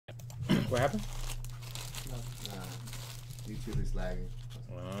What happened? YouTube is lagging.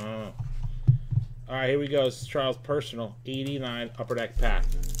 Oh. All right, here we go. This is Charles Personal 89 Upper Deck pack.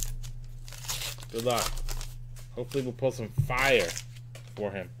 Good luck. Hopefully we'll pull some fire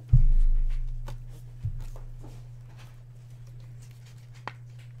for him.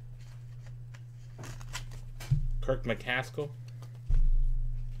 Kirk McCaskill.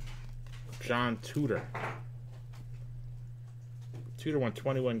 John Tudor. Tudor won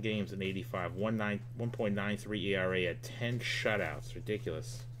 21 games in 85. 1.93 ERA at 10 shutouts.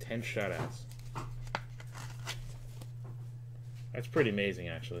 Ridiculous. 10 shutouts. That's pretty amazing,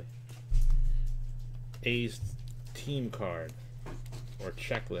 actually. A's team card or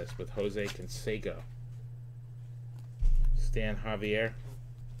checklist with Jose Canseco. Stan Javier.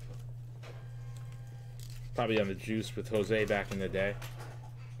 Probably on the juice with Jose back in the day.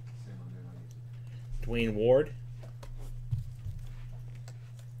 Dwayne Ward.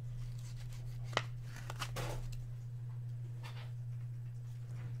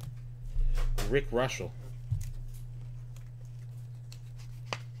 Rick Russell.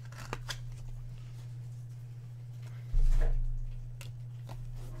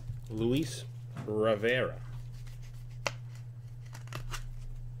 Luis Rivera.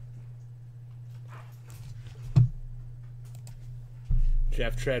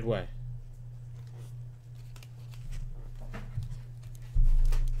 Jeff Treadway.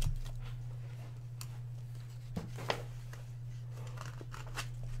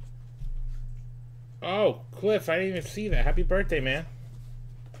 Oh, Cliff, I didn't even see that. Happy birthday, man.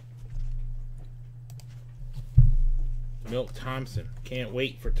 Milt Thompson. Can't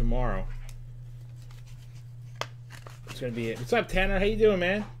wait for tomorrow. It's going to be it. What's up, Tanner? How you doing,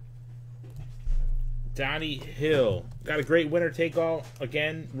 man? Donnie Hill. Got a great winner take-all.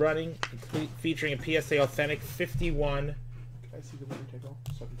 Again, running. Featuring a PSA Authentic 51. Can I see the winner take-all?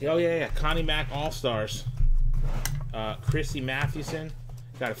 Oh, yeah. Connie Mack All-Stars. Chrissy Mathewson.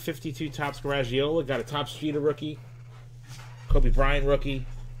 Got a 52 Topps Garagiola. Got a Topps Jeter rookie. Kobe Bryant rookie.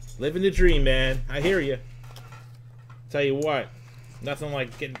 Living the dream, man. I hear you. Tell you what. Nothing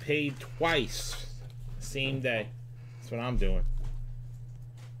like getting paid twice. Same day. That's what I'm doing.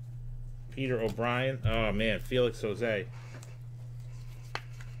 Peter O'Brien. Oh, man. Felix Jose.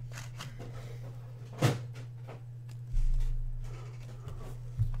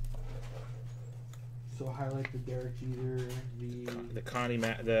 So highlight the Derek Jeter,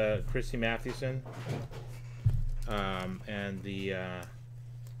 the Chrissy Mathewson, and the you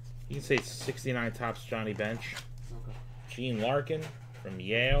can say 69 Topps Johnny Bench. Okay. Gene Larkin from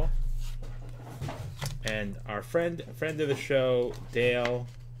Yale, and our friend of the show, Dale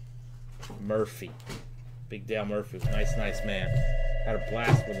Murphy. Big Dale Murphy, nice man. Had a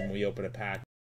blast with him when we opened a pack.